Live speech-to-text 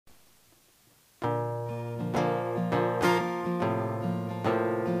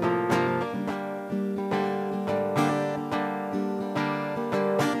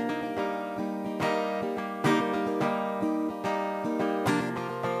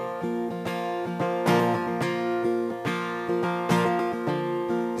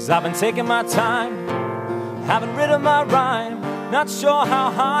I've been taking my time, haven't written my rhyme. Not sure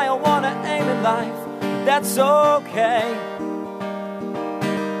how high I wanna aim in life, but that's okay.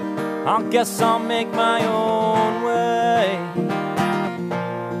 I guess I'll make my own way.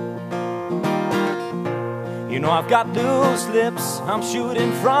 You know I've got loose lips, I'm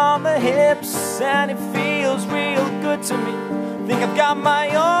shooting from the hips, and it feels real good to me. Think I've got my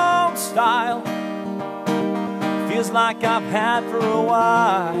own style, feels like I've had for a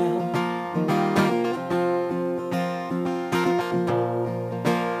while.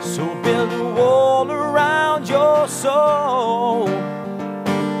 So build a wall around your soul.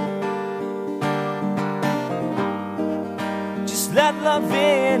 Just let love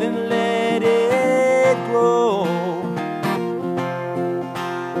in and let it grow.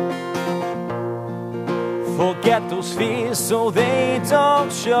 Forget those fears so they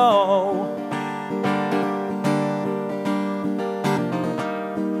don't show.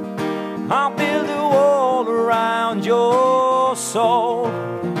 I'll build a wall around your soul.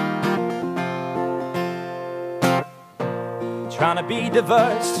 Trying to be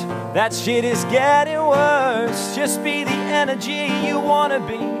diverse, that shit is getting worse. Just be the energy you wanna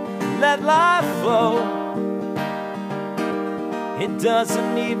be, let life flow. It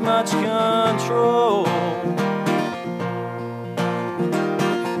doesn't need much control.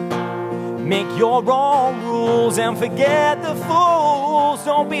 Make your own rules and forget the fools.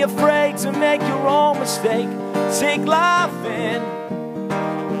 Don't be afraid to make your own mistake. Take life in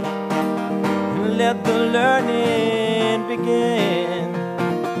and let the learning begin.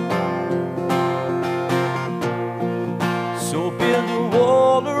 So build a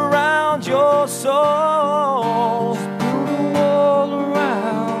wall around your soul. Build a wall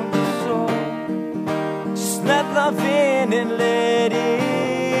around your soul. Just let love in and let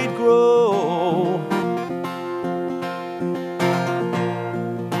it grow.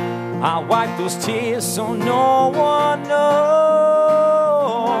 I'll wipe those tears so no one knows.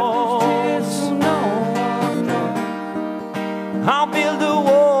 I'll build a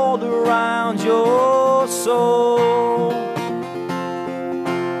wall around your soul.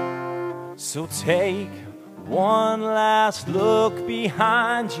 So take one last look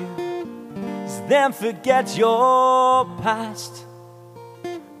behind you, then forget your past.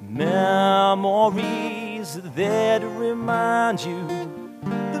 Memories are there to remind you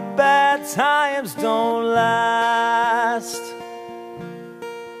the bad times don't last.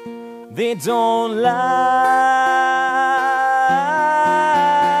 They don't last.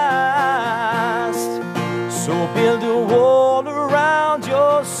 So build a wall around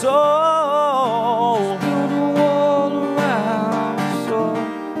your soul. Build a wall around your soul.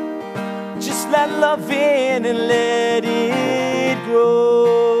 Just let love in and let it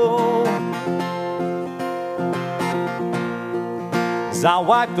grow. As I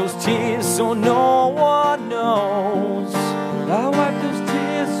wipe those tears so no one knows. I wipe those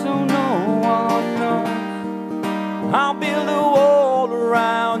tears so no one knows. I'll build a wall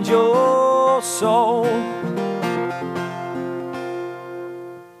around your soul.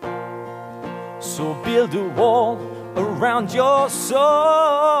 So build a wall around your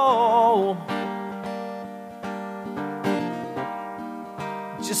soul.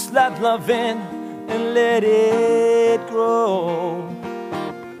 Just let love in and let it grow.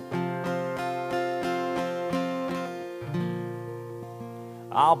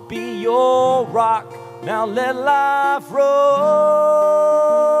 I'll be your rock, now let life roll.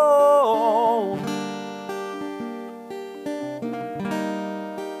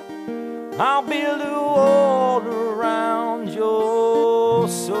 I'll build a wall around your